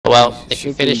Well, if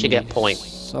you finish, you get a point.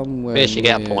 Somewhere Finish, you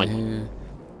get a point. Here.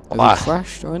 Has Wow. he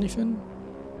crashed or anything?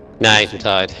 Nah, he's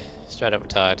retired. Straight up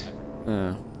retired.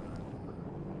 Yeah.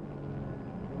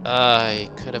 I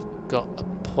could have got a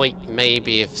point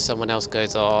maybe if someone else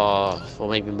goes off, or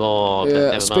maybe more, but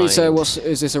Yeah, never Speed mind. said,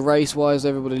 is this a race? Why is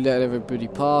everybody letting everybody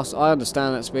pass? I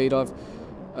understand that, Speed. I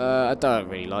don't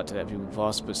really like to let people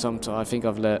pass, but sometimes I think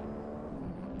I've let...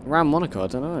 Around Monaco, I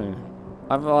don't know.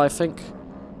 I think...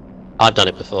 I've done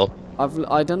it before.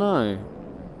 I don't know.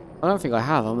 I don't think I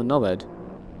have. I'm a knobhead.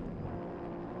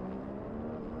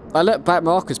 I let back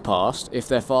markers pass if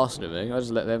they're faster than me. I just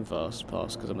let them pass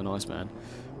because I'm a nice man.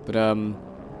 But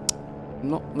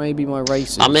not maybe my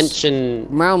races. I mentioned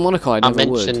around Monaco. I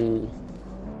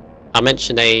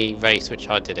mentioned a race which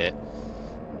I did it,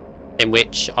 in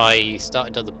which I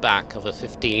started on the back of a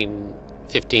 15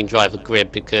 driver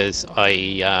grid because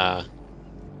I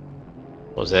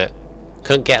what was it?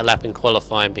 Couldn't get a lap in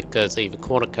qualifying because either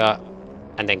corner cut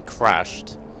and then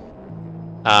crashed.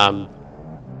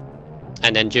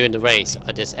 And then during the race,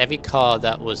 every car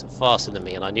that was faster than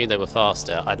me, and I knew they were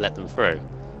faster, I'd let them through.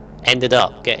 Ended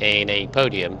up getting a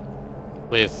podium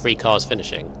with 3 cars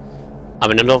finishing. I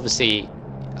mean, and obviously,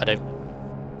 I don't.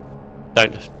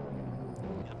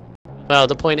 Well,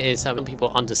 the point is, having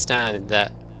people understand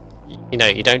that, you know,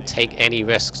 you don't take any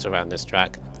risks around this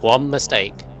track. One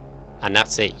mistake, and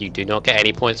that's it. You do not get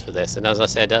any points for this. And as I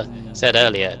said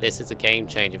earlier, this is a game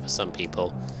changer for some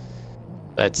people.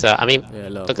 But I mean, yeah,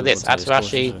 look at this.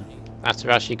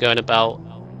 Atarashi going about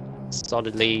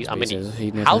solidly. I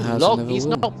mean, how long? He's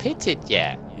not pitted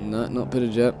yet. No, not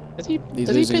pitted yet. He's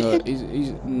losing.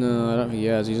 No, I don't think he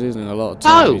has. He's losing a lot of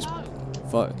time.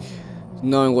 No.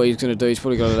 Knowing what he's going to do, he's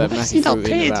probably going to let Mackie through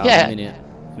in about a minute.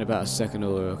 In about a second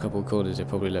or a couple of corners, he'll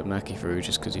probably let Mackie through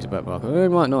just because he's a back marker. Oh, he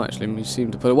might not actually. He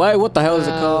seemed to put away. What the hell is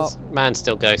a car? Man's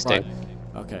still ghosting.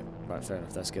 Right. Okay, right, fair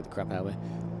enough. That scared the crap out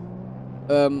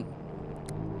of me.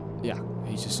 Yeah,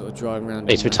 he's just sort of driving around.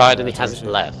 He's retired and he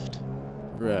hasn't left.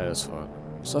 Yeah, that's fine.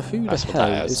 So who the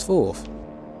hell is 4th?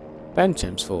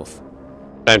 Benchem's 4th.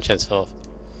 Benchem's 4th.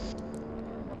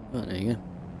 Oh, there you go.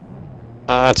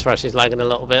 Tarashi's lagging a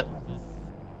little bit.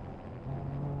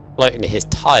 Floating, his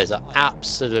tyres are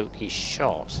absolutely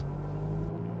shot.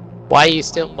 Why are you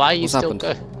still going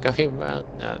around?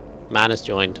 Man has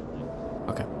joined.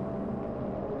 Okay.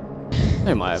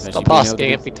 They might have. Stop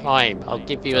asking every time. I'll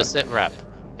give you a sit rep.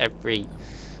 Every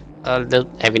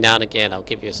now and again, I'll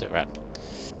give you a sit rep.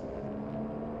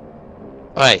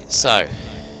 Right, so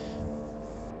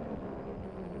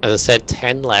as I said,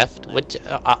 10 left. Which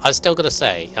I still got to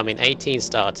say. I mean, 18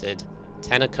 started,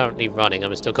 10 are currently running.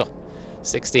 I've still got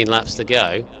 16 laps to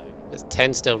go. There's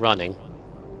 10 still running.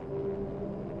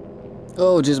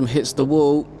 Oh, Jism hits the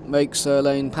wall, makes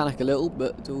Lane panic a little,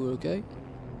 but it's all okay.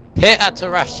 Hit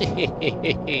Atarashi!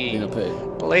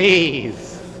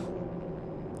 Please!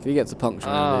 If he gets a puncture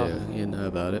around here, you know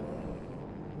about it.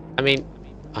 I mean,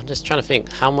 I'm just trying to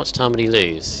think, how much time would he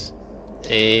lose?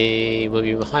 He will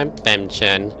be behind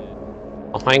Bemchen,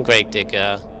 behind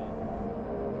Gravedigger,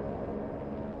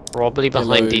 probably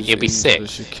behind he'll be 6th.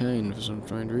 Chicane for some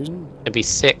strange reason. He'll be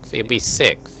 6th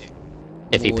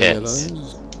if he pits.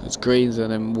 Yellows. It's greens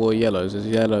and then more yellows. There's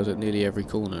yellows at nearly every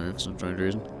corner for some strange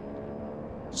reason.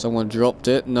 Someone dropped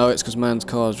it. No, it's because man's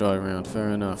car's driving around. Fair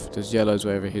enough. There's yellows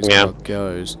wherever his car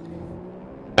goes.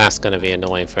 That's going to be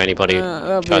annoying for anybody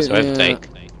who tries to overtake.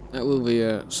 That will be.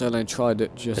 Serlane tried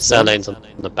it just. Serlane's on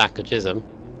the back of Jism.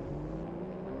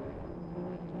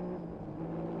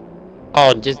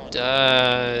 Oh, just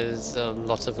there's a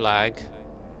lot of lag.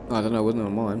 I don't know. It wasn't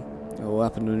on mine. What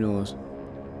happened on yours?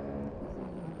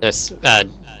 There's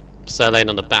Serlane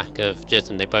on the back of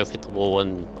Jism. They both hit the wall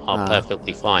and are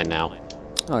perfectly fine now.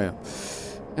 Oh yeah,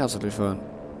 absolutely fine.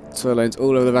 Serlane's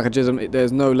all over the back of Jism.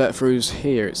 There's no let-throughs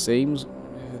here, it seems.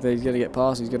 If he's going to get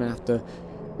past, he's going to have to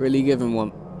really give him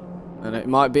one. And it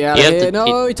might be out of here.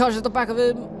 No, he touches the back of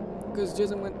him because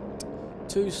Jism went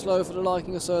too slow for the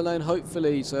liking of Serlane.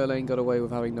 Hopefully Serlane got away with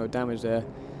having no damage there,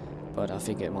 but I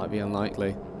think it might be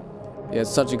unlikely. He had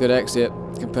such a good exit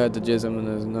compared to Jism, and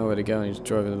there's nowhere to go, and he's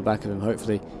driving in the back of him.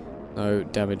 Hopefully no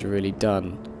damage really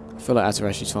done. I feel like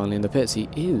Atarashi's finally in the pits. He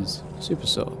is super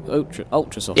soft,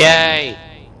 ultra soft. Yay!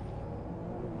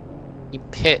 He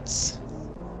pits.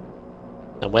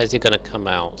 And where's he going to come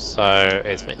out? So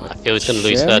I feel he's going to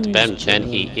lose third to Bemchen.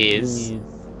 He is.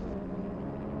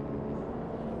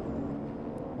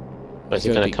 Where's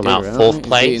he going to come out? 4th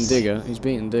place. He's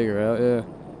beating Digger out. Yeah.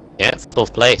 Yeah,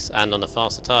 4th place and on a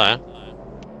faster tyre.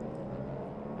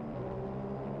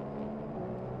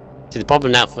 See, the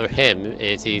problem now for him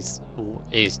is he's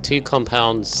 2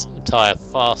 compounds tyre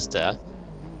faster,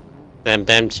 than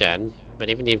Bemchen, but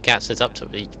even if Gats is up to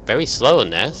be very slow on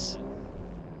this.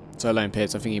 So Lane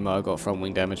Pitts, I think he might have got front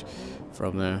wing damage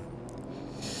from there.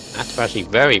 That's actually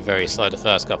very, very slow the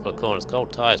first couple of corners.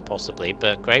 Cold tyres possibly,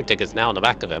 but Gravedigger's now on the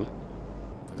back of him.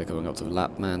 They're coming up to the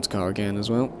lap man's car again as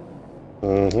well.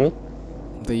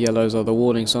 Mm-hmm. The yellows are the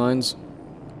warning signs,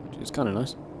 which is kind of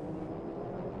nice.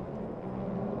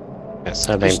 Yeah,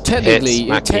 so Which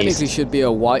technically should be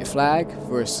a white flag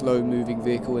for a slow-moving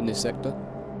vehicle in this sector.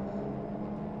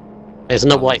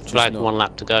 Isn't a white flag 1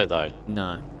 lap to go though?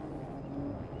 No.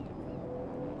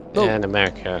 Yeah, in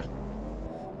America.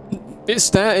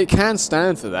 It can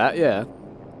stand for that, yeah,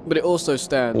 but it also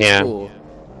stands for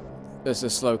there's a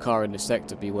slow car in this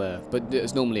sector. Beware. But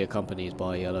it's normally accompanied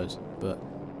by yellows. But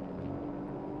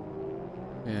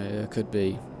yeah, it could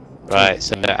be. Right.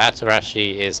 So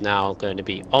Atarashi is now going to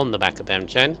be on the back of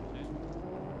Bemchen.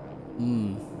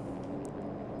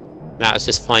 Now it's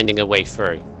just finding a way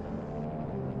through.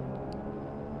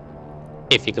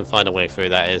 If you can find a way through,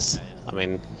 that is. I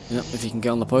mean. Yep. If you can get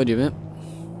on the podium, yeah.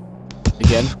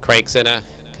 Again, Craig Sinner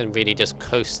can really just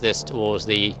coast this towards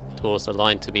the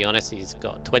line. To be honest, he's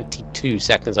got 22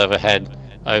 seconds overhead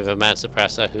over Man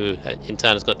Suppressor, who in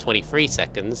turn has got 23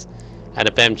 seconds, and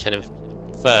a Bemchen in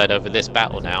third over this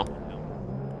battle now.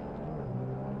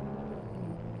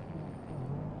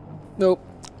 Nope,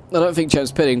 I don't think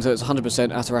Chet's pitting, so it's 100%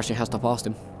 Atarashi has to pass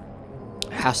him.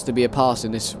 Has to be a pass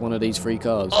in this one of these 3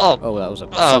 cars. Oh, that was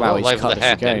somehow he's cut the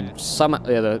chicane. Somehow,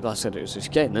 yeah, I said it was a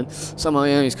chicane then. Somehow,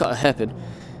 yeah, he's cut a hairpin,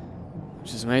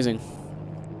 which is amazing.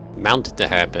 Mounted the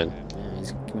hairpin. Yeah,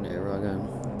 he's giving it a right go.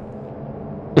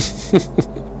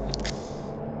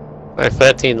 By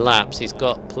 13 laps, he's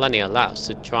got plenty of laps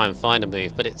to try and find a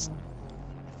move, but it's.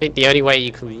 I think the only way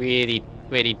you can really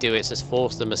do it is just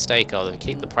force the mistake out and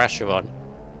keep the pressure on.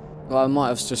 Well, I might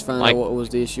have just found out what was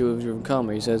the issue with Driven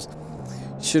Karma. He says,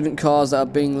 shouldn't cars that are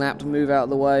being lapped move out of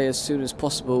the way as soon as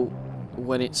possible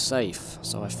when it's safe?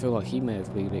 So I feel like he may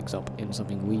have been mixed up in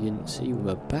something we didn't see with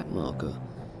a back marker.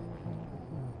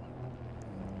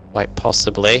 Quite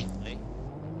possibly.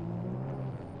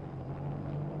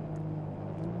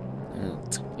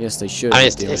 Yes, they should. I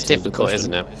mean, it's difficult,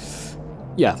 isn't it?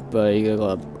 Yeah, but you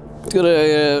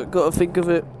gotta think of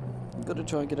it. Gotta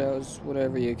try and get out as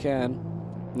whatever you can.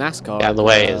 NASCAR. Yeah, the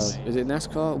way is it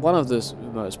NASCAR? One of the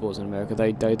motorsports in America,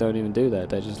 they don't even do that.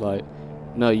 They're just like,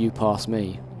 no, you pass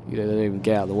me. They don't even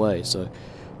get out of the way. So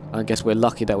I guess we're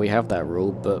lucky that we have that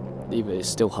rule, but even it's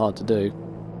still hard to do.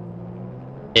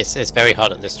 It's very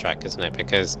hard at this track, isn't it?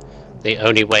 Because the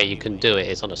only way you can do it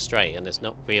is on a straight, and there's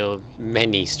not real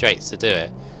many straights to do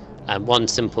it. And one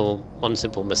simple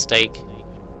mistake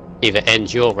either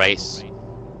ends your race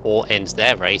or ends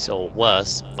their race, or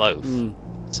worse, both.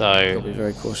 So gotta be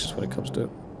very cautious when it comes to it.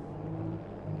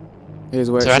 Here's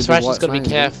where so Atarachi's got to be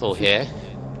careful here.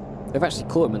 They've actually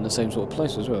caught him in the same sort of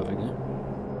place as well, I think.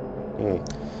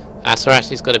 Yeah?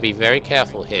 Atarachi's got to be very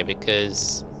careful here,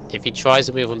 because if he tries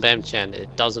to move on Bemchen,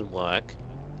 it doesn't work,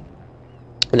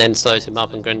 and then slows him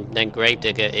up, and then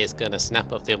Gravedigger is going to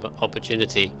snap up the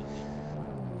opportunity.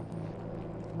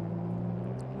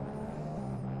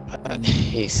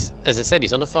 He's, as I said,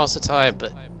 he's on a faster tyre,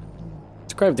 but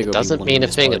it doesn't mean a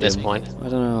thing at this point. I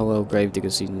don't know how well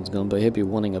Gravedigger's season's gone, but he'll be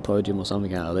wanting a podium or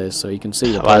something out of this, so you can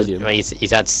see the podium. Well,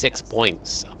 he's had 6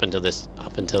 points up until this.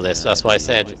 That's why I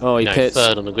said, he pits.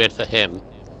 Third on the grid for him.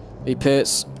 He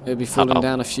pits. He'll be falling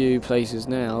down a few places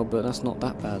now, but that's not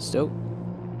that bad still.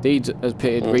 Deeds has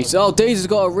pitted recently. Oh, Deeds has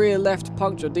got a rear left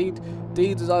puncture. Deeds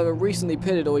has either recently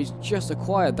pitted or he's just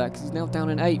acquired that, because he's now down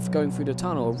in 8th going through the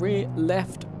tunnel. A rear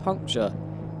left puncture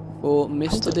for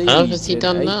Mr. Deeds. How has he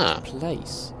done that?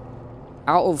 Place.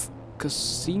 Out of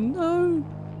Casino?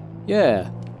 Yeah.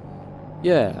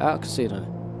 Yeah, out of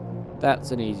Casino.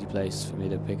 That's an easy place for me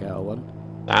to pick out one.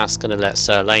 That's going to let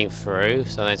Sir Lane through,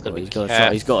 so he's got to be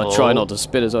careful. He's got to try not to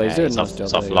spin as well. He's doing a nice job.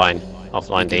 It's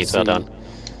offline Deeds, well done.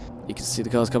 You can see the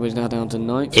car's coming now down to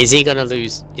 9th. Is he going to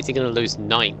lose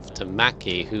 9th to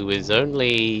Mackie, who is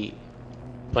only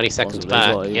 20 seconds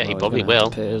back? Yeah, he probably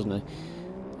will. Pit, isn't he?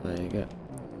 There you go.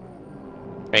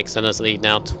 Craig Senna's lead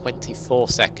now 24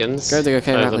 seconds Gravedigger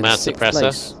came over out Man in 6th Suppressor.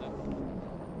 place.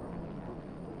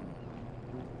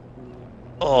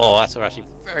 Oh, that's actually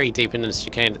very deep into the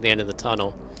chicane at the end of the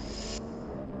tunnel.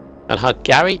 And how's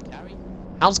Gary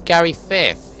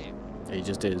 5th? He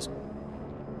just is.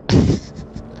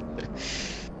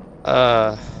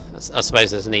 I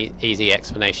suppose there's an easy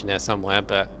explanation there somewhere,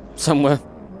 but somewhere.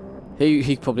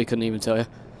 He probably couldn't even tell you.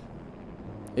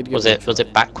 Was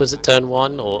it backwards at turn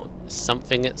 1 or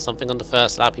something on the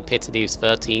first lap? He pitted, he was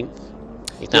 13th.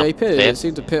 He's now Yeah, he pitted. It fifth.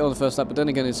 seemed to pit on the first lap, but then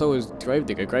again, it's always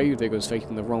Gravedigger. Gravedigger was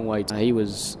faking the wrong way.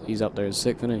 He's up there as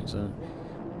 6th, isn't he? So.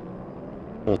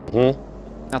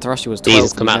 Atarashi was 12th.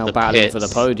 He's now battling for the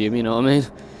podium. You know what I mean?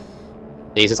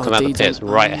 He's come out the pits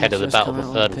right ahead of the battle for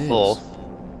 3rd and 4th.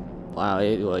 Wow,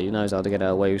 well, he knows how to get out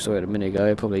of the way. We saw it a minute ago.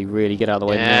 He'll probably really get out of the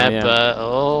way yeah, now. Yeah, but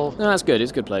oh, no, that's good.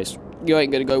 It's a good place. You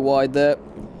ain't gonna go wide there.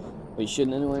 We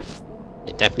shouldn't anyway.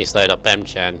 It definitely slowed up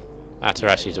Bemchan.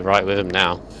 Atarashi's right with him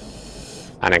now.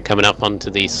 And then coming up onto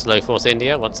the Slow Force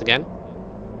India once again.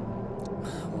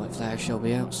 White flag shall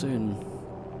be out soon.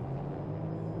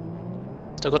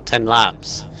 Still got 10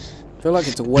 laps. I feel like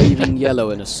it's a waving yellow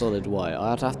and a solid white.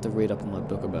 I'd have to read up on my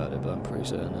book about it, but I'm pretty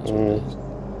certain that's what it is.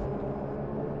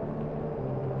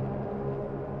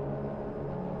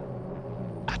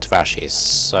 Atarashi is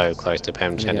so close to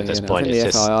Bemchan at this point. I think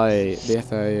It's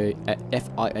the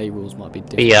FIA rules might be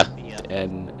different. Yeah. To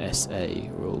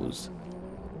MSA rules.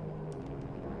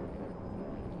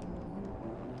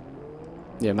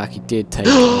 Yeah, Mackie did take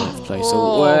 9th place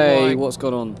away. What's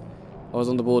gone on? I was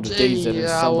on the board with Diesel and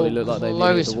somebody looked like they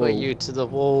needed the wall. Close you to the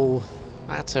wall,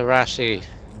 Atarashi.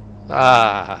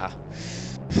 Ah,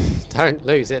 don't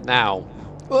lose it now.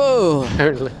 Whoa!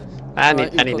 And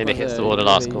he nearly hits the wall the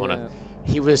last corner. Yeah.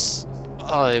 He was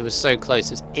so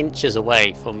close. It's inches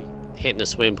away from hitting the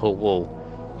swimming pool wall.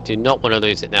 You do not want to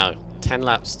lose it now. 10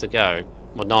 laps to go,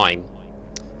 or 9.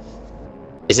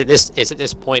 Is at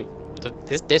this point?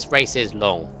 This race is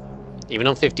long. Even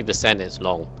on 50%, it's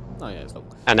long. Oh yeah, it's long.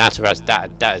 And Atarashi,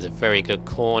 that is a very good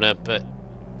corner, but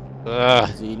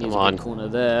he needs a good corner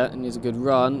there. He needs a good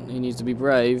run. He needs to be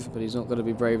brave, but he's not going to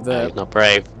be brave there. No, he's not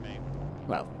brave.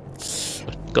 Well,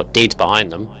 got Deeds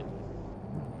behind them.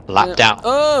 Lapped out.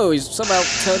 Oh, he's somehow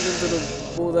turned into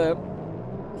the wall there.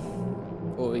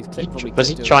 Or he's probably. Was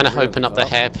he trying to open up the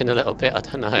hairpin a little bit? I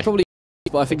don't know. Probably,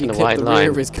 but I think he clipped the rear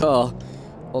of his car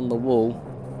on the wall.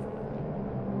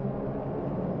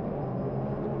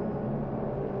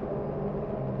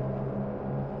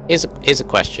 Here's a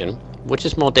question. Which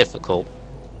is more difficult?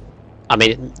 I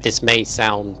mean, this may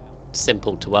sound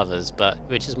simple to others, but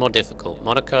which is more difficult,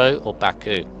 Monaco or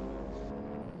Baku?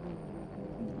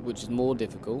 Which is more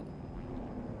difficult?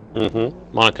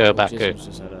 Monaco or Baku?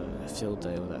 Just had a field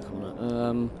day with that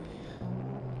corner.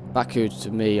 Baku, to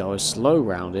me, I was slow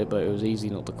round it, but it was easy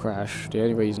not to crash. The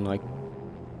only reason I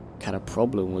had a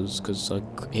problem was because I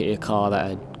hit a car that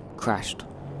had crashed.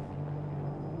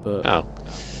 But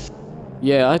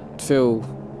yeah, I feel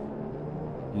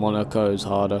Monaco's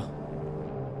harder.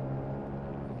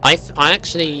 I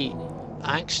actually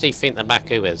think that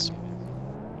Baku is.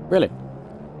 Really?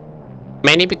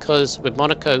 Mainly because with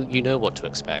Monaco, you know what to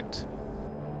expect.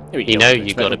 You know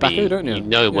you got to be. Baku, don't you? You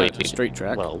know what it's a street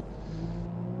track. Well,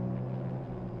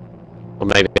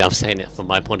 maybe I'm saying it from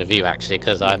my point of view actually,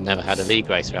 because I've never had a league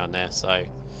race around there. So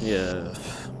yeah.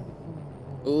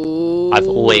 Ooh, I've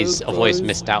always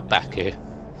missed out Baku.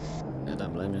 Yeah,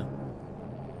 don't blame you.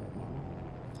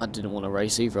 I didn't want to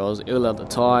race either. I was ill at the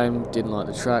time, didn't like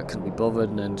the track, couldn't be bothered,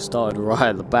 and then started right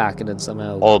at the back, and then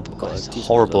somehow it's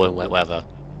horrible in wet weather.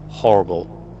 Horrible.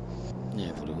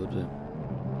 Yeah, probably would be.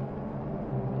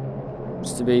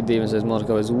 Mr. B Demon says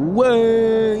Monaco is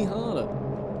way harder.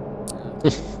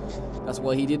 That's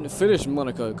why he didn't finish in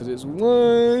Monaco, because it's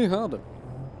way harder.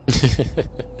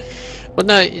 Well,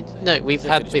 no, we've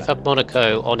had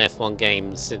Monaco on F1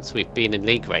 games since we've been in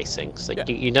league racing, so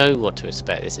you know what to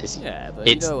expect. But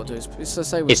you know what to expect. It's the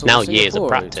same with it's now years of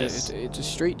practice. It's a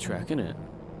street track, isn't it?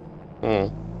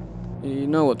 Mm. You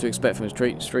know what to expect from a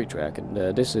street track, and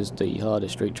this is the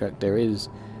hardest street track there is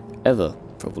ever.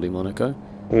 Probably Monaco.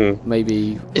 Mm.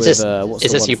 Maybe. It's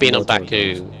just you've been on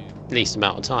Baku least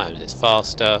amount of times. It's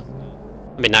faster.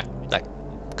 I mean that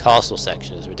castle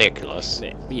section is ridiculous.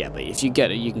 Yeah, but if you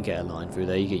get it, you can get a line through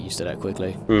there. You get used to that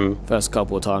quickly. First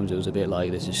couple of times it was a bit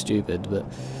like this is stupid, but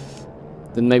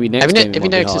then maybe next game have you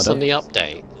noticed on the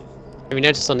update? Have you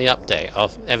noticed on the update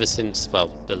ever since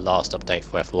the last update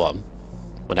for F1,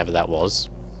 whenever that was,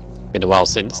 been a while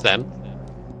since then.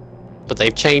 But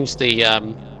they've changed the.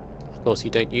 Of course, you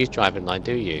don't use driving line,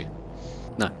 do you?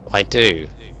 No, I do.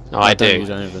 No, I do. I don't use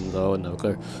anything though. No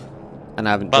clue. And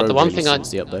I haven't. But the one thing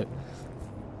since the update.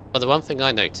 But the one thing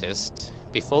I noticed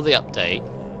before the update,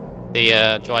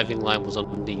 the driving line was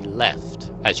on the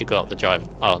left as you go up the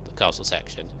castle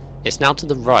section. It's now to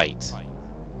the right.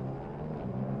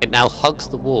 It now hugs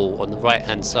the wall on the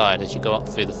right-hand side as you go up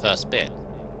through the first bit.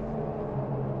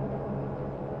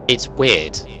 It's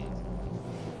weird.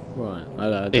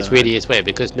 Right. It really is weird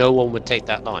because no one would take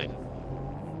that line.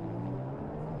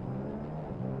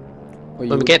 Well,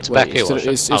 when we get to Baku,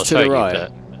 it's to the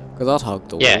right. Because I'd hug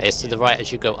the wall. Yeah, it's to the right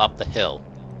as you go up the hill.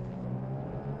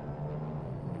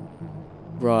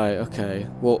 Right, okay.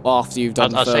 Well, after you've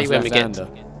done I'll the show first you when we get.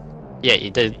 left-hander. Yeah,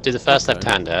 you do the first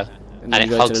left-hander, and then it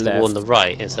you go to hugs the wall on the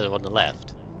right instead of on the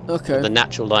left. Okay. The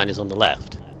natural line is on the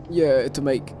left. Yeah, to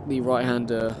make the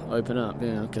right-hander open up.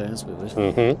 Yeah, okay, that's a bit weird.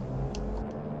 Mm-hmm.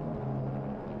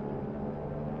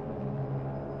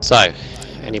 So,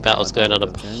 any battles going on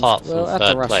apart from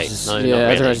third place? No,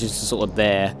 yeah, not really. is just sort of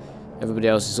there. Everybody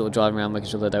else is sort of driving around, making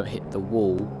sure they don't hit the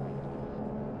wall.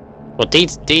 Well,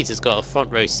 Deeds has got a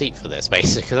front row seat for this,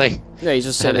 basically. Yeah, he's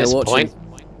just sitting there watching.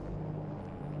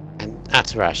 And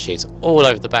Atarash is all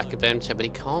over the back of him, but he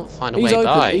can't find a way open.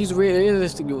 by. He's really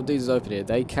realistically what Deeds is open here.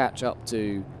 They catch up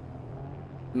to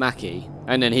Mackie,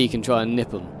 and then he can try and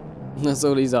nip him. That's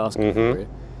all he's asking for.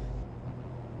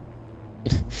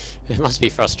 It must be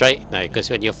frustrating though, because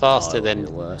when you're faster than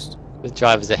the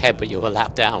drivers ahead, but you're a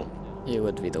lap down. It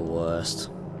would be the worst.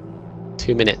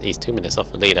 2 minutes. He's 2 minutes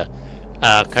off the leader.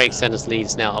 Craig Senna's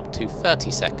lead's now up to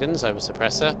 30 seconds over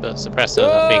Suppressor, but Suppressor,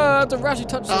 I think. The Rashi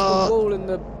touches the wall in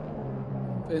the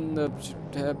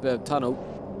tunnel.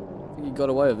 I think he got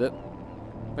away with it.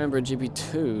 Remember in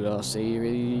GP2 last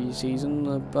season,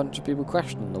 a bunch of people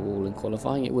crashed on the wall in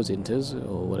qualifying. It was inters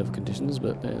or whatever conditions,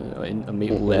 but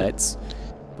in wets.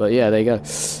 But yeah, there you go.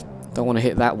 Don't want to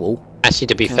hit that wall. Actually,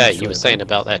 to be fair, you were saying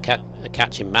about their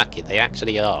catching Mackie. They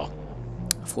actually are.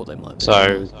 I thought they might be.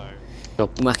 So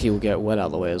Mackie will get well out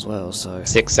of the way as well. So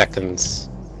 6 seconds.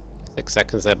 6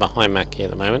 seconds they're behind Mackie at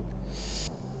the moment.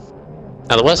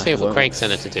 Now the worst thing for Craig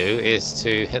Senna to do is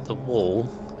to hit the wall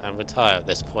and retire at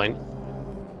this point.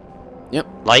 Yep.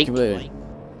 Like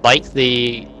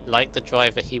the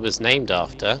driver he was named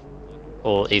after,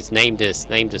 or he's named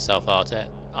himself after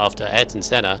Ayrton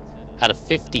Senna, had a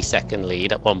 50-second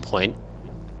lead at one point.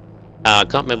 I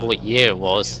can't remember what year it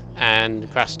was, and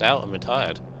crashed out and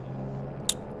retired.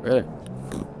 Really?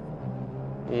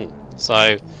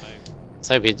 So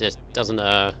he just doesn't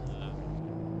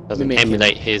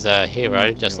emulate his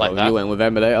hero just like that. You went with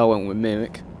emulate, I went with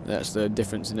mimic. That's the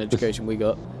difference in education we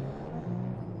got.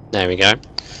 There we go.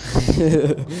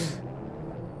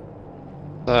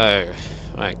 So,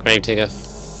 right, Gravedigger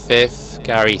 5th,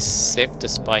 Gary 6th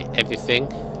despite everything.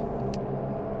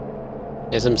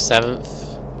 Dism 7th.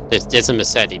 Dism has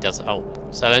said he does. Oh,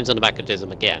 Salone's on the back of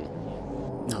Dism again.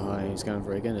 No, he's going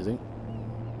for it again, is he?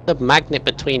 The magnet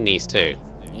between these two.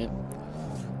 Yep.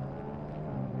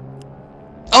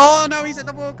 Oh no, he's at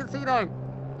the World Casino!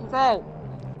 He's out!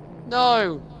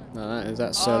 No! No,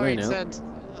 that's Salone now.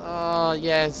 Oh,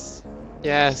 yes.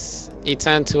 Yes. He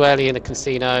turned too early in the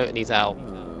casino and he's out.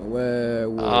 Where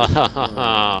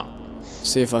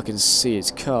see if I can see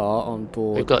his car on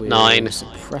board. We've got 9.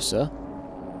 Suppressor.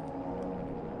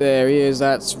 There he is.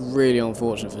 That's really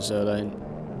unfortunate for Salone.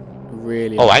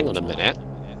 Really. Oh, hang on a minute.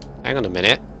 Hang on a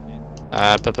minute.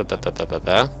 I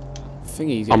think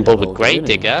he's on board with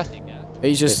Gravedigger.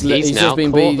 He's just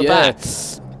been beat. Yeah.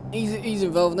 He's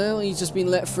involved now. He's just been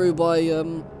let through by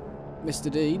Mr.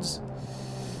 Deeds.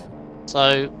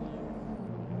 So,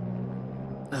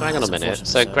 hang on a minute.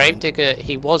 So Gravedigger,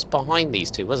 he was behind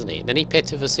these two, wasn't he? And then he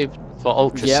pitted for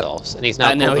Ultra Softs, and he's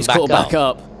now he's caught back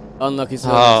up. Unlucky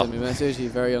sent me a message.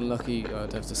 He's very unlucky.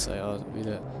 I'd have to say. I'll read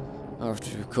it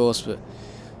after, of course, but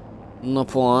no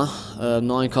point.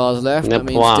 9 cars left. That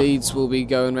means Deeds will be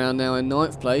going around now in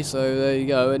 9th place. So there you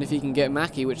go. And if he can get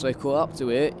Mackie, which they've caught up to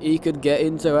it, he could get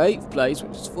into 8th place,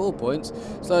 which is 4 points.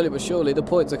 Slowly but surely, the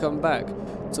points are coming back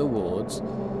towards.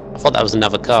 I thought that was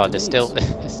another car. There's still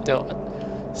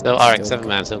RX-7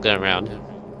 man still going around.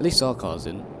 At least our car's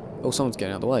in. Oh, someone's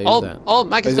getting out of the way.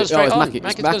 Mackie's got straight on.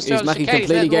 Is Mackie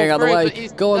completely getting out of the way?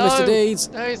 Go on, Mr. Deeds.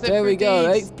 There we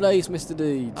go. 8th place, Mr.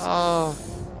 Deeds. Oh.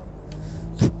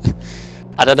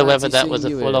 I don't know whether that was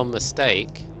a full-on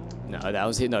mistake. No, that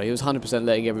was it. No, he was 100%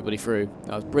 letting everybody through.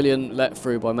 That was brilliant, let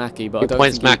through by Mackie, but I don't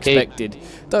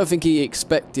think he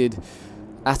expected.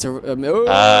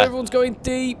 Everyone's going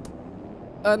deep.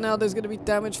 And now there's going to be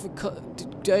damage for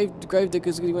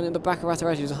Gravedigger's going to go in the back of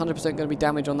Atarashi. There's 100% going to be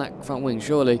damage on that front wing,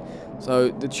 surely. So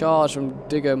the charge from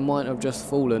Digger might have just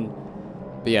fallen.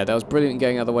 But yeah, that was brilliant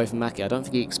getting out of the way from Mackie. I don't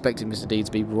think he expected Mr. D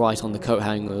to be right on the coat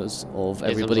hangers of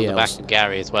everybody else. On the back of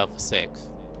Gary as well for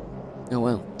 6th. Oh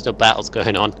well. Still battles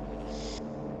going on.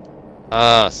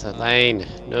 Ah, Salane.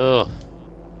 No.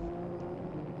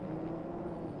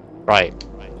 Right.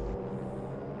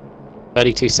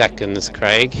 32 seconds,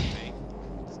 Craig.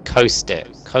 Coast it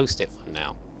for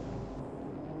now.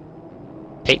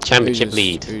 8 championship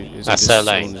lead. That's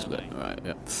Salane. Right,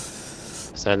 yeah.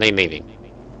 Salane leaving.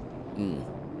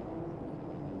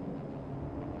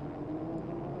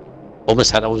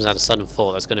 Almost had a sudden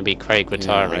thought that's going to be Craig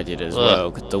retiring. Yeah, I did as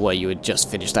well. The way you had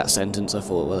just finished that sentence, I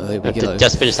thought, well, here we go.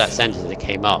 Just finished that sentence, it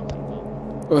came up.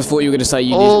 I thought you were going to say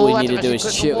you all you need to do is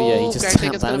chill. Yeah, he just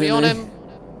tapped that in there.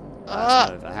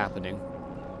 That's never happening.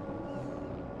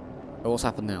 Oh, what's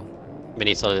happened now?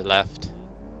 Mini solid left.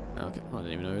 Okay, I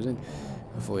didn't even know he was in.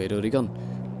 I thought he had already gone.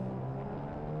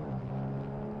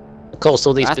 Of course,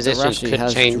 all these positions could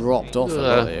has change. Dropped off a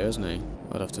lot here, hasn't he?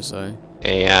 I'd have to say.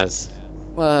 He has.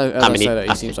 Well, as I say that,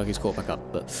 he seems like he's caught back up,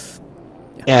 but...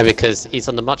 Yeah, because he's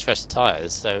on the much fresher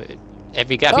tyres, so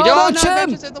every gap... Oh, no, Chem!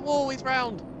 Benja's in the wall, he's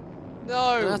round! No!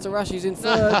 Atarashi's in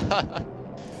third.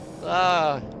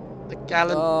 The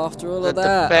gallant... Oh, after all of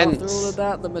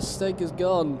that, the mistake is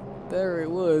gone. There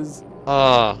it was.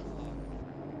 Oh.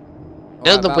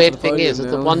 You know, the weird thing is, that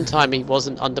the one time he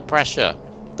wasn't under pressure.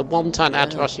 The one time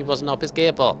Atarashi wasn't up his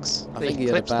gearbox. I think he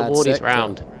clips had a the bad wall, he's sector.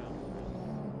 round.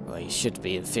 Well, he should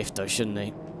be in fifth though, shouldn't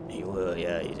he? He will,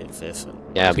 yeah, he's in fifth.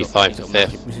 Yeah, he'll be fine for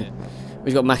fifth.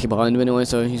 He's got Mackie behind him anyway,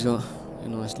 so he's got a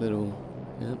nice little...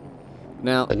 Yeah.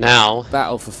 Now,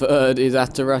 battle for third is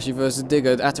Atarashi versus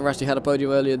Digger. Atarashi had a podium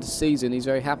earlier this season. He's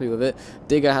very happy with it.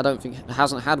 Digger, I don't think,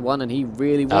 hasn't had one, and he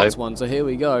really wants one. So here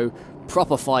we go.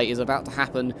 Proper fight is about to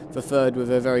happen for third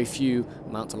with a very few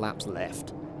amount of laps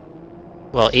left.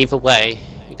 well, either way,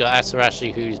 you got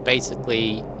Atarashi, who's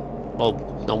basically, well,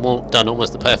 done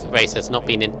almost the perfect race. Has not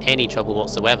been in any trouble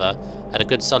whatsoever. Had a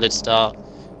good solid start,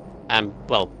 and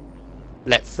well,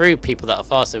 let through people that are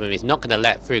faster than him. He's not going to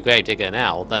let through Gravedigger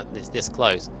now. That is this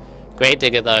close.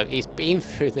 Gravedigger, though, he's been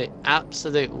through the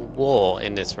absolute war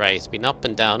in this race. Been up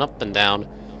and down, up and down.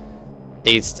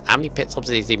 How many pit stops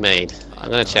has he made? I'm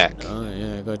going to check. Oh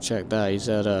yeah, go check that. He's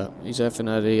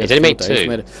effing at the. He's only made 2. He's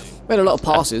made a lot of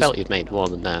passes. I felt he'd made more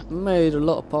than that. Made a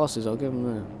lot of passes. I'll give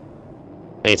him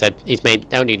that. He's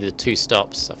made only the 2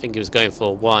 stops. I think he was going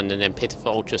for 1, and then pitted for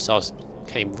ultra sauce.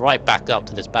 Came right back up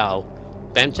to this battle.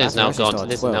 Benja's now gone, so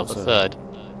this is now the third.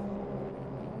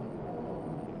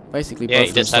 Basically, yeah, both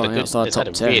he just had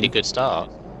a really good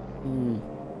start. No,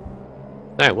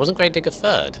 it wasn't Gravedigger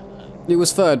third. It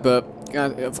was third, but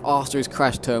after his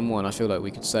crash turn 1, I feel like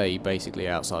we could say basically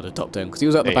outside the top 10 because he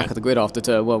was at the back of the grid after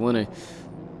turn 1, wasn't he?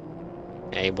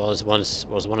 Yeah, he was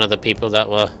one of the people that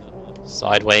were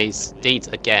sideways. Deeds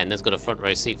again has got a front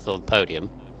row seat for the podium.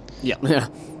 Yeah,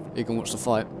 you can watch the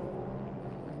fight.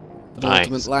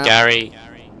 Nice. Gary's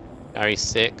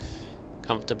 6th,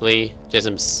 comfortably.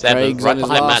 Jism 7th, right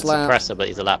behind Matt's suppressor, but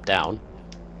he's a lap down.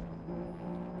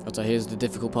 So here's the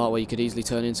difficult part where you could easily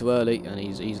turn into early, and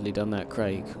he's easily done that.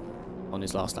 Craig on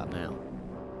his last lap now.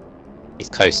 He's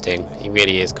coasting. He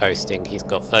really is coasting. He's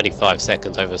got 35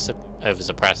 seconds over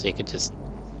suppressor. He can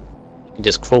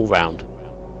just crawl round.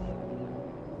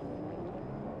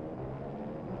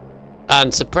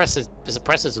 And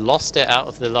suppressor's lost it out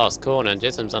of the last corner, and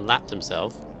Jism's unlapped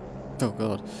himself. Oh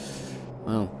god!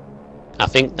 Wow. I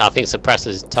think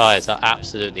suppressor's tyres are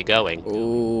absolutely going.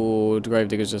 Oh,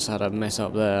 Gravedigger's just had a mess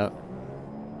up there.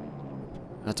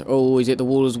 Oh, he's hit the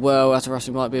wall as well.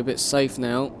 Atarashi might be a bit safe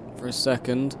now for a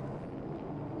second.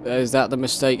 Is that the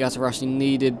mistake Atarashi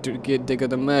needed to get Digger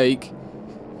to make?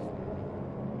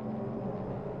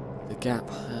 The gap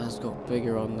has got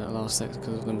bigger on that last sector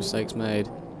because of the mistakes made.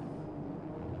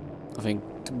 I think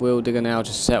will Digger now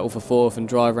just settle for 4th and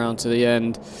drive round to the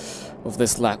end of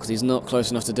this lap because he's not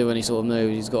close enough to do any sort of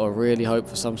move. He's got to really hope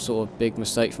for some sort of big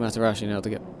mistake from Atarashi now to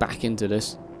get back into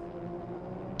this.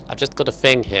 I've just got a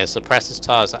thing here. Suppressor's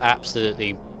tyres are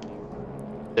absolutely...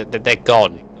 They're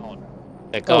gone.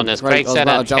 They're gone. As Craig said,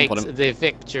 that takes the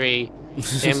victory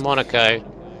in Monaco.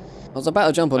 I was about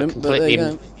to jump on him, but there you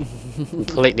go.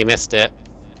 Completely missed it.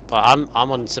 But I'm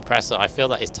on suppressor. I feel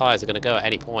that his tyres are going to go at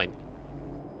any point.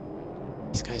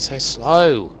 He's going so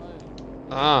slow.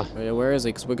 Ah. Oh, yeah, where is he?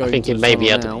 Because we're going. I think to he may be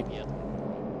now.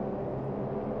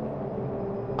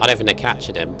 I don't think they're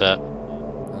catching him, but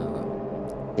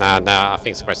no, I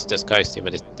think suppressor just coasting,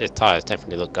 but his tyres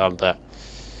definitely look gone. But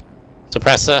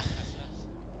suppressor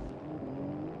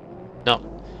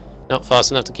not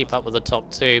fast enough to keep up with the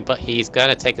top 2, but he's going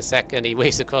to take a second. He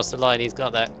weaves across the line. He's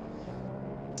got that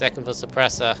second for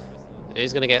suppressor.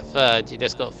 Who's going to get third? You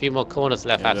just got a few more corners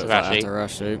left. Yeah,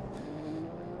 Atarashi.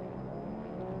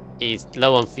 He's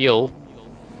low on fuel.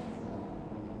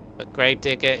 But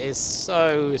Gravedigger is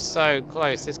so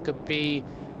close. This could be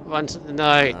one to the...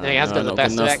 No, he has got the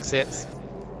best of exits.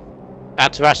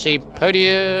 Atarashi,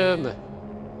 podium!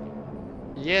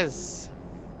 Yes!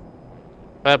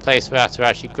 3rd place for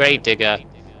Atarashi. Gravedigger,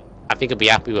 I think he'll be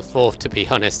happy with 4th, to be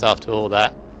honest, after all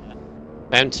that.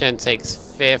 Bemchen takes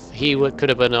 5th. He could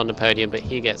have been on the podium, but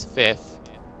he gets 5th.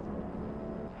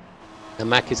 And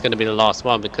Mackie's going to be the last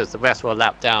one because the rest were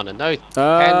lapped down. And no,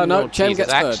 Chen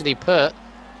gets actually put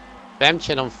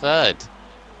Bemchen on 3rd.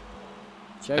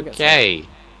 Okay.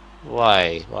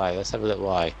 Why? Why? Let's have a look.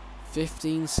 Why?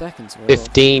 15 seconds.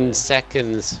 15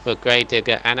 seconds for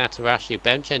Gravedigger and Atarashi.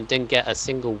 Bemchen didn't get a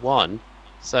single one,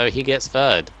 so he gets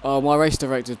third. Oh, my race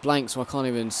director's blank, so I can't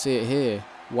even see it here.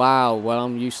 Wow, well,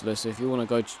 I'm useless. If you want to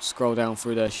go scroll down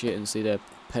through their shit and see their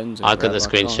pens, I got the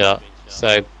screenshot.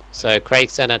 So Craig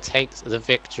Senna takes the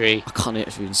victory. I can't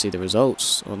even see the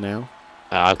results on now.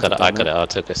 I got it. I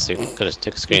took a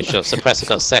screenshot. Suppressor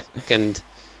got second.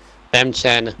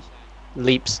 Bemchen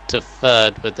leaps to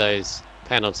third with those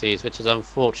penalties, which is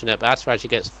unfortunate. But Atarashi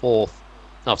gets fourth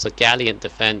after gallant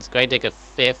defense. Gravedigger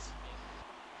fifth.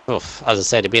 Oof, as I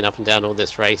said, he's been up and down all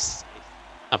this race.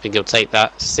 I think he'll take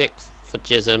that. Sixth for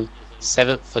Jism,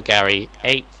 seventh for Gary,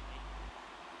 eighth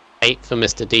for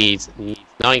Mr. Deeds,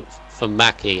 ninth for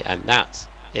Mackie, and that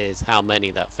is how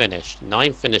many that finished.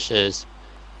 9 finishers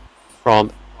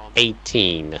from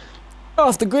 18.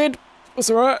 Off the grid. That's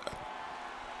alright.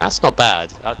 That's not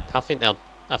bad. I think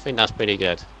that's pretty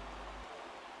good.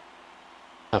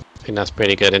 I think that's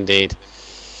pretty good indeed.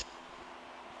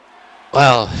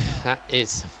 Well, that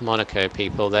is Monaco,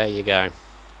 people. There you go.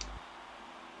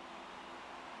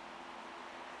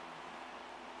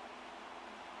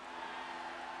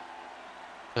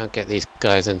 I'll get these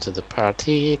guys into the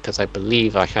party because I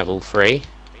believe I have all 3.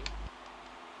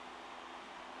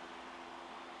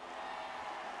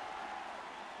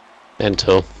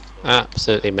 Mental.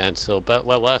 Absolutely mental, but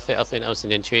well worth it. I think that was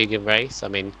an intriguing race. I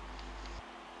mean,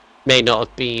 may not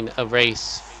have been a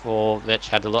race for which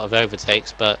had a lot of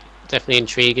overtakes, but definitely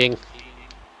intriguing.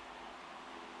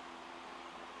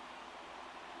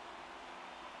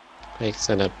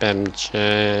 Craigson,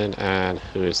 Bemchen, and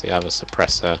who is the other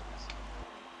suppressor?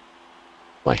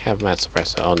 I have my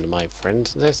suppressor on my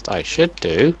friends list. I should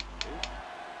do.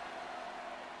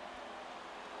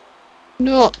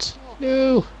 Not.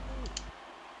 No.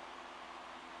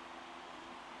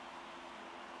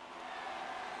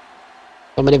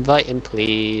 Someone invite him,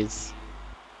 please.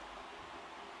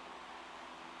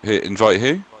 Invite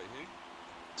who?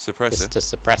 Suppressor?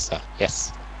 Mr. Suppressor,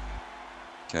 yes.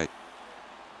 Okay.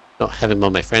 Not have him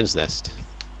on my friends list.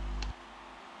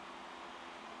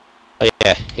 Oh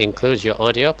yeah, include your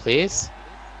audio, please.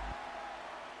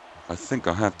 I think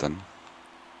I have done.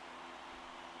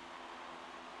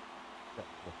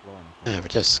 We're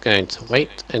just going to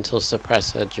wait until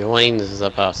Suppressor joins the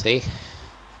party.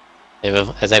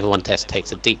 As everyone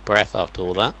takes a deep breath after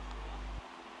all that.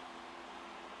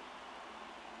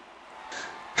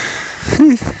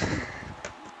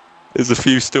 There's a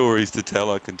few stories to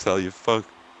tell, I can tell you. Fuck.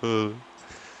 There's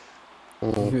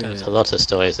a lot of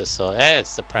stories to saw. There's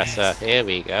Suppressor. Here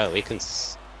we go. We can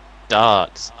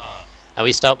start. And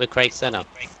we start with Craig Senna.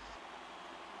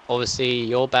 Obviously,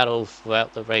 your battle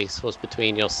throughout the race was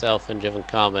between yourself and Driven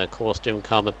Karma. Of course, Driven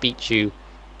Karma beat you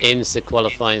in the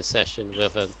qualifying session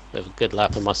with a good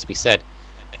lap, it must be said.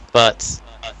 But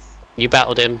you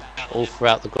battled him all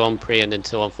throughout the Grand Prix, and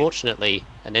until unfortunately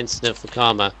an incident for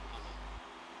Karma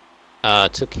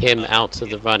took him out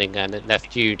of the running, and it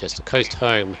left you just to coast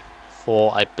home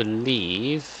for, I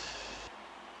believe,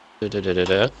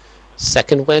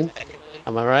 second win.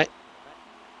 Am I right?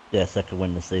 Yeah, second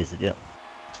win this season. Yep.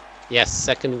 Yes,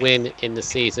 second win in the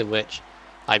season, which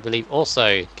I believe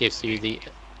also gives you the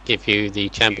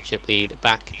championship lead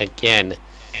back again.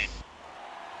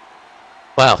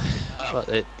 Well,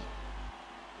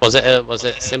 was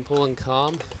it simple and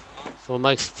calm for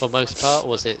most part?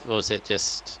 Was it as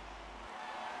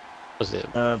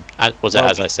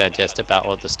I said, just about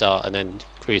at the start and then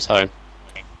cruise home?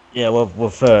 Yeah, well,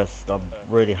 first, I'm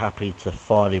really happy to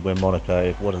finally win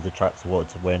Monaco, one of the tracks I wanted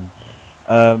to win.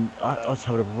 I was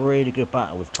having a really good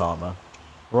battle with Karma.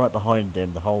 Right behind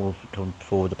him, the whole coming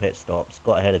forward the pit stops,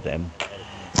 got ahead of him.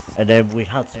 And then we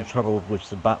had some trouble with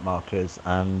some back markers,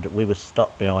 and we were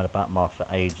stuck behind a back mark for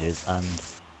ages, and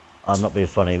I'm not being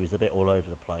funny, he was a bit all over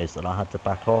the place, and I had to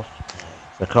back off.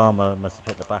 So Karma must have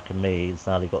hit the back of me, and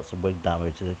sadly got some wing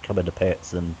damage, and come in the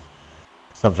pits, and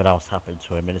something else happened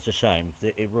to him, and it's a shame,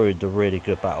 because it ruined a really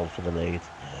good battle for the lead.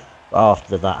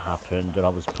 After that happened, and I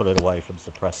was pulling away from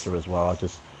Suppressor as well, I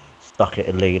just stuck it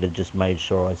in lead and just made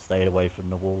sure I stayed away from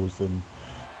the walls and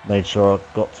made sure I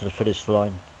got to the finish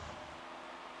line.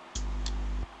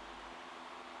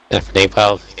 Definitely.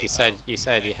 Well, you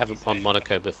said you haven't won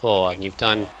Monaco before, and you've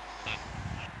done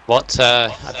what I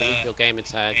believe your gamer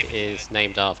tag is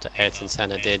named after. Ayrton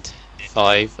Senna did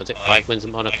 5. Was it 5 wins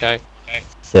in Monaco?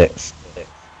 6.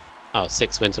 Oh,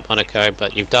 6 wins at Monaco.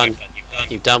 But you've done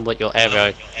what your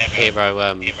hero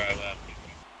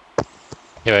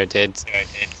did.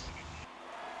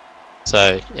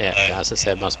 So yeah, as I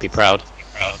said, must be proud.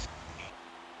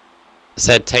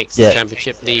 Said takes the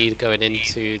championship lead going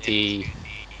into the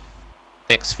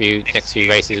next few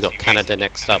races, we've got Canada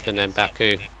next up, and then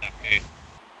Baku.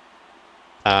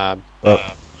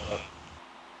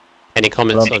 Any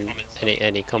comments on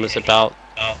any comments about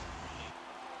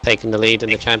taking the lead in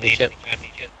the championship?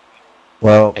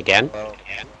 Well, Again?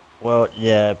 well,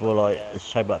 yeah, well, like, it's a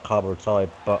shame that Karma retired,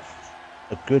 but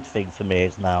a good thing for me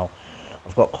is now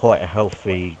I've got quite a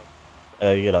healthy,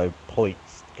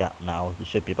 points gap now. It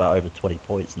should be about over 20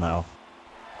 points now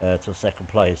to second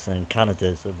place, and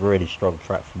Canada's a really strong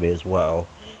track for me as well.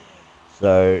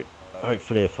 So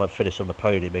hopefully, if I finish on the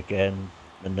podium again,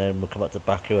 and then we'll come up to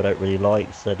Baku, I don't really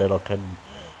like, so then I can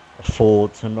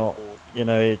afford to not,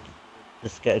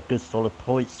 just get a good solid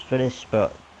points finish.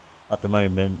 But at the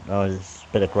moment, it's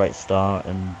been a great start,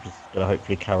 and just gonna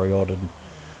hopefully carry on. And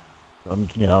I'm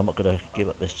not gonna give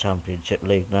up this championship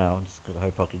league now. I'm just gonna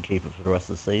hope I can keep it for the rest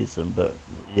of the season. But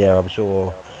yeah, I'm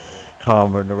sure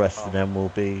Karma and the rest of them will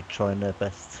be trying their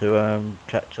best to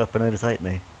catch up and overtake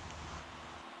me.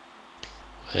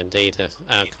 Indeed,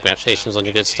 congratulations on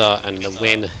your good start and the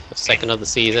win, second of the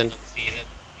season.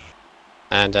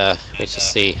 And we'll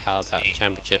just see how that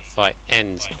championship fight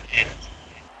ends.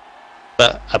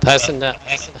 But a person that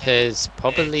has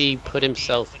probably put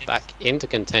himself back into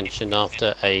contention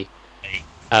after a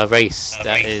race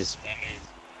that is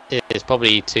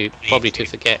probably to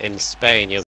forget in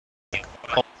Spain.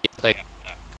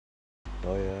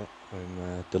 Oh yeah,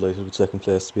 I'm delighted with second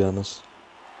place, to be honest.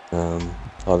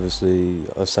 Obviously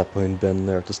I sat behind Ben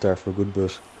there at the start for a good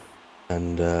bit,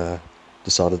 and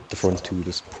decided the front two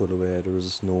just put away. There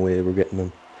was no way we're getting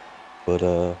them, but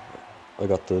I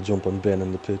got the jump on Ben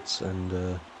in the pits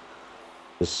and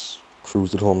just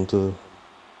cruised it home to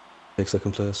take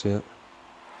second place.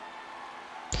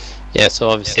 Yeah, so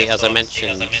obviously, as I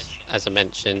mentioned,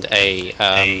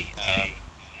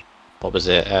 what was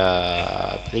it?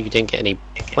 I believe you didn't get any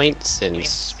points in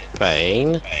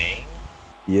Spain.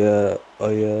 Yeah,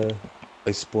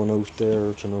 I spun out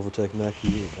there trying to overtake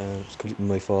Mackie, and it's completely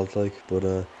my fault, but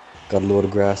got a load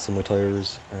of grass in my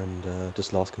tyres and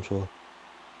just lost control.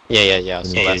 Yeah, I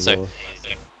saw that.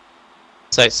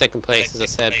 So second place, as I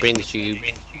said, brings you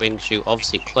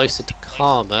obviously closer to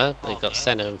Karma. You've got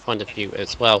Senna in front of you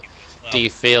as well. Do you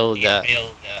feel that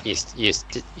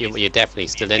you're definitely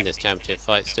still in this championship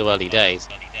fight? Still early days.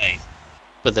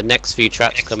 But the next few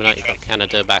tracks coming out, you've got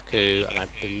Canada, Baku, and I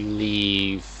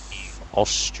believe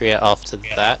Austria after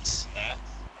that.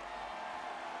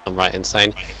 I'm right in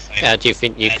saying. Do you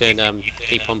think you can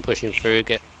keep on pushing through,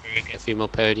 get a few more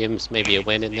podiums, maybe a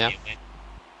win in there?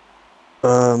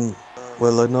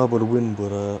 Well, I know about a win,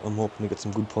 but I'm hoping to get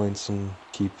some good points and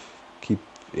keep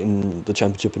in the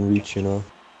championship in reach.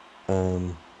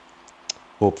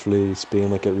 Hopefully Spain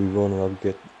might get rerun, or I'll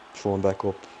get thrown back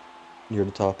up near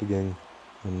the top again,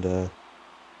 and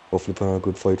hopefully put on a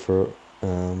good fight for it.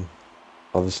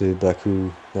 Obviously Baku,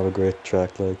 not a great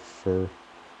track for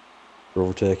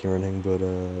overtaking or anything, but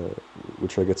we'll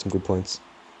try to get some good points.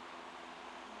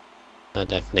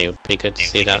 Definitely would be good to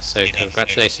see that. So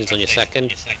congratulations on your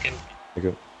second. Thank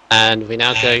you. And we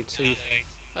now go to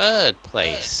third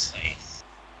place,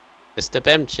 Mr.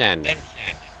 Bemchen.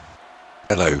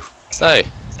 Hello. So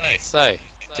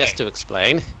just to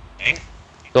explain,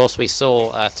 of course we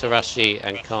saw Tarashi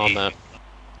and Karma,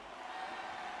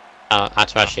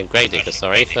 Atarashi and Greydigger,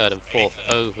 third and fourth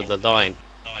over the line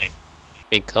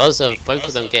because of both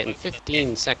of them getting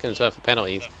 15 seconds worth of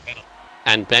penalties,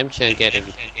 and Bemchen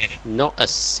getting not a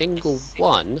single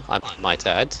one, I might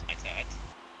add,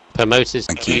 promotes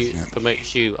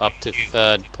you up to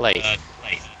third place.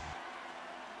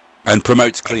 And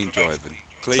promotes clean driving.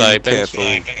 Clean,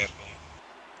 careful,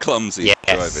 clumsy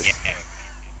driving.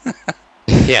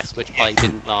 Yes, which I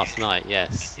didn't last night.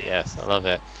 Yes, I love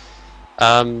it.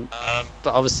 But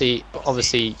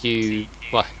obviously you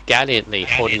were gallantly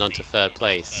holding on to third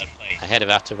place ahead of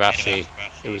Atarashi,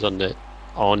 who was on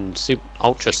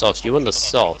ultra softs. You were on the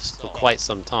softs for quite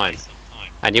some time,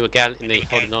 and you were gallantly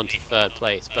holding on to third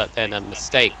place. But then a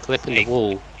mistake, clipping the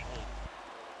wall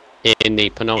in the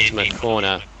penultimate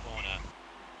corner.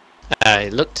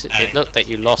 It looked that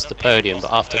you lost the podium,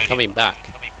 but after coming back,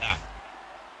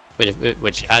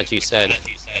 which as you said,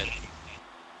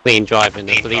 clean driving,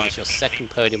 I believe it's your second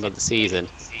podium of the season.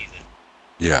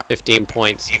 Yeah. 15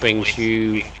 points brings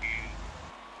you,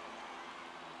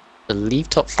 I believe,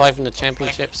 top 5 in the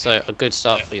championship, so a good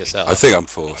start for yourself. I think I'm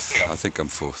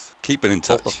fourth. Keeping in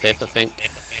touch. Fourth or fifth, I think.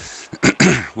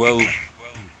 Well,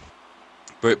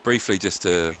 briefly, just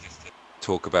to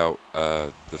talk about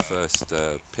the first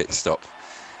pit stop.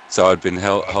 So I'd been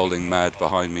holding Mad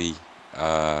behind me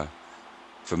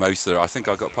for most of it. I think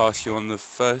I got past you on the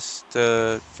first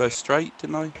straight,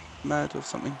 didn't I, Mad, or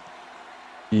something?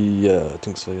 Yeah, I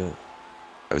think so. Yeah.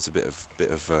 It was a bit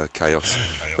of chaos,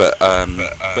 but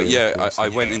yeah, I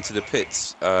went into the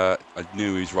pits. I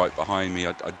knew he was right behind me.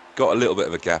 I got a little bit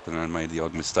of a gap, and I made the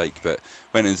odd mistake. But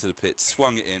went into the pits,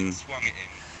 swung it in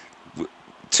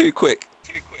too quick.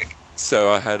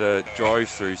 So I had a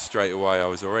drive-through straight away. I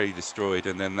was already destroyed,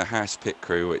 and then the Haas pit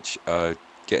crew, which are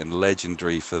getting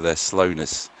legendary for their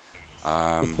slowness,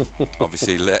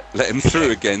 obviously let him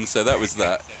through again. So that was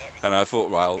that, and I thought,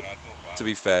 well, to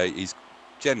be fair, he's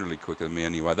generally quicker than me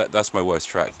anyway. That's my worst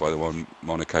track by the one,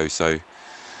 Monaco. So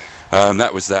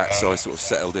that was that. So I sort of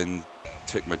settled in,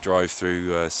 took my drive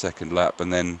through second lap,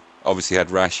 and then obviously had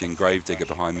Rashi and Gravedigger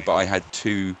behind me. But I had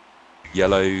 2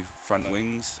 yellow front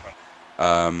wings,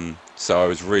 so I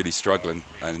was really struggling.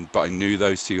 But I knew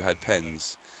those 2 had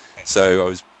pens, so I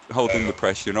was holding the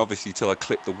pressure, and obviously till I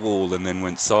clipped the wall and then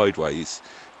went sideways.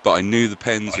 But I knew the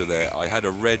pens were there. I had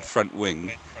a red front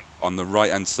wing on the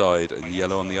right hand side and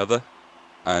yellow on the other.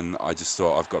 And I just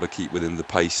thought, I've got to keep within the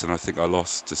pace, and I think I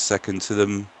lost a second to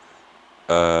them.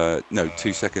 No,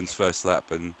 2 seconds first lap,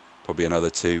 and probably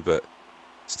another 2, but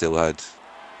still had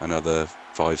another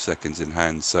 5 seconds in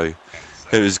hand. So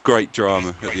it was great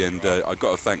drama at the end. I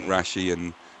got to thank Rashi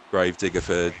and Gravedigger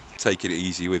for taking it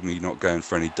easy with me, not going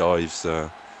for any dives.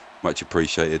 Much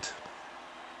appreciated.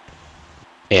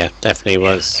 Yeah, definitely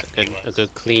was a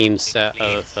good clean set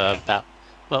of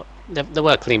well, there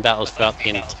were clean battles throughout the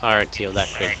entirety of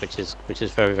that grid, which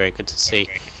is very, very good to see.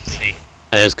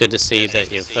 And it was good to see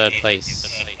that your third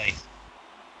place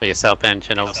for yourself, bench,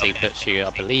 and obviously puts you, I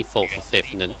believe, 4th or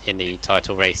 5th in the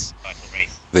title race.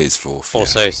 It is 4th.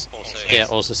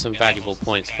 Also some valuable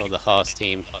points for the Haas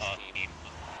team.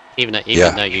 Even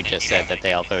though you just said that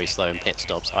they are very slow in pit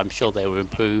stops, I'm sure they will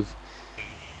improve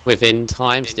within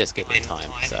time. Just get the time.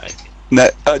 So no,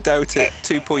 I doubt it.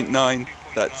 2.9.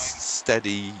 That's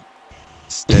steady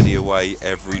away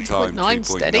every time.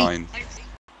 2.9.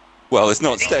 Well, it's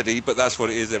not steady, but that's what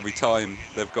it is every time.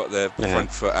 They've got their front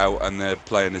foot out and they're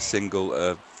playing a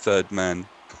single third man.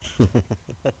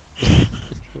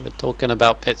 We're talking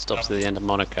about pit stops at the end of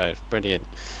Monaco. Brilliant.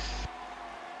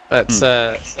 But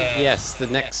yes, the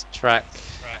next track,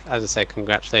 as I say,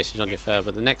 congratulations on your third.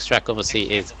 But the next track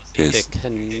obviously is the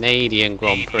Canadian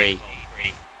Grand Prix.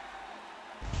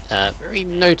 Very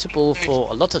notable for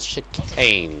a lot of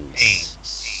chicanes.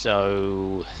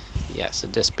 So yes, so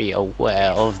just be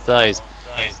aware of those.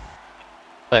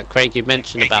 But Craig, you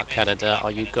mentioned about Canada.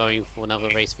 Are you going for another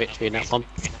race victory in that one?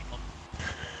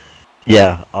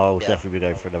 Yeah, I'll definitely be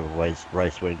going for another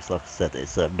race wins. Like I said,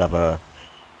 it's another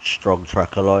strong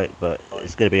track I like, but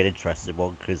it's going to be an interesting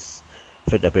one because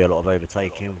I think there'll be a lot of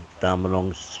overtaking down the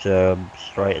long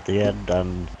straight at the end,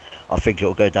 and I think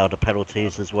it'll go down to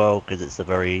penalties as well because it's a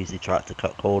very easy track to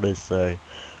cut corners. So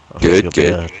I think it'll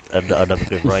be another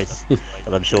good race,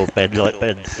 and I'm sure Ben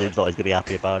seems like he's going to be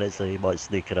happy about it, so he might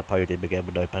sneak in a podium again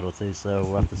with no penalties. So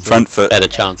we'll have to see. Front foot, better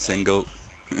chance, single.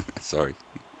 Sorry.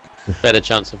 Better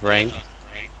chance of rain.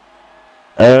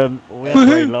 We had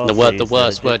rain last season, the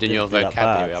worst word in your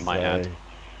vocabulary, I might add.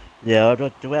 Yeah,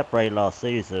 we had rain last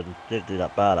season. Didn't do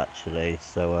that bad actually.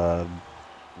 So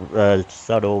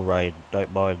sun or rain,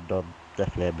 don't mind. I'm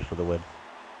definitely aiming for the win.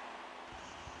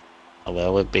 Oh,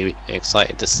 well, we'll be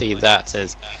excited to see that.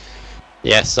 As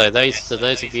yes, so those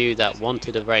of you that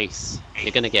wanted a race,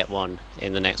 you're going to get one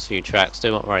in the next few tracks.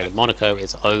 Do not worry. Monaco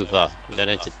is over. We don't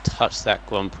need to touch that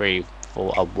Grand Prix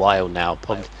for a while now.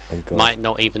 Probably might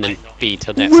not even be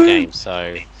till next game.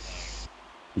 So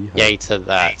yay to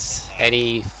that.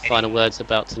 Any final words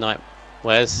about tonight,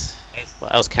 Wes?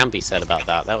 What else can be said about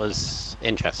that? That was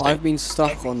interesting. I've been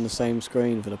stuck on the same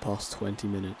screen for the past 20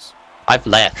 minutes. I've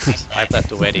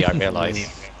left already, I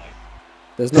realise.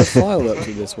 There's no fireworks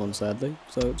with this one, sadly,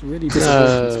 so it's really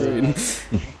disappointing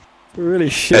screen. Really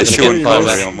shit. There's Sean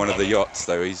Connery on one of the yachts,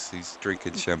 though. He's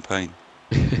drinking champagne.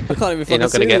 I can't even You're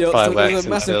not going to get fireworks There's a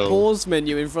massive pause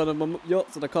menu in front of my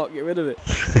yachts and I can't get rid of it.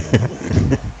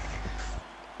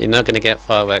 You're not going to get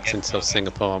fireworks until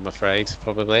Singapore, I'm afraid,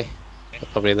 probably.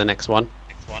 Probably the next one.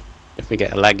 If we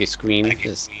get a laggy screen,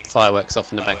 there's fireworks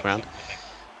off in the background.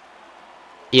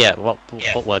 Yeah,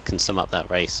 what word can sum up that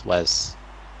race, Wes?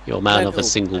 You're a man of a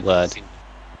single word.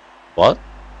 What?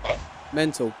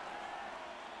 Mental.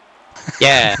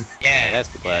 Yeah, that's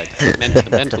the word.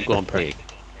 Mental Grand Prix.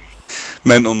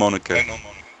 Mental Monaco.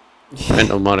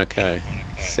 Mental Monaco.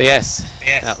 So yes,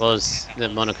 that was the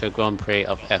Monaco Grand Prix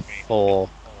of F4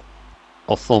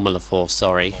 or Formula 4.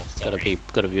 Sorry, got to be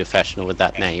professional with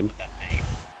that name.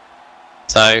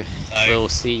 So we'll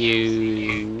see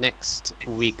you next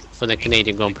week for the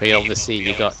Canadian Grand Prix. Obviously,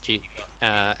 you got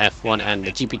F1 and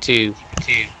the GP2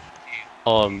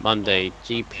 on Monday.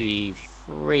 GP3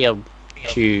 3 on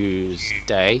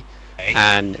Tuesday,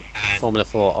 and Formula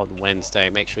 4 on Wednesday.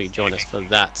 Make sure you join us for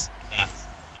that.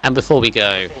 And before we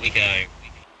go,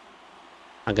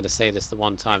 I'm going to say this the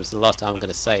one time, it's the last time I'm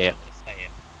going to say it.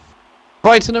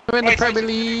 Brighton are in the Premier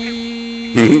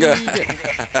League! Yeah,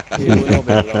 we're not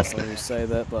the last time we say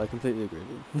that, but I completely agree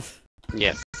with you.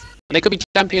 Yes. And they could be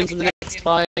champions in the next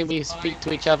time we speak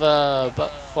to each other, but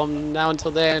from now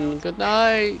until then, good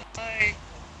night!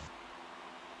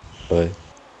 Bye.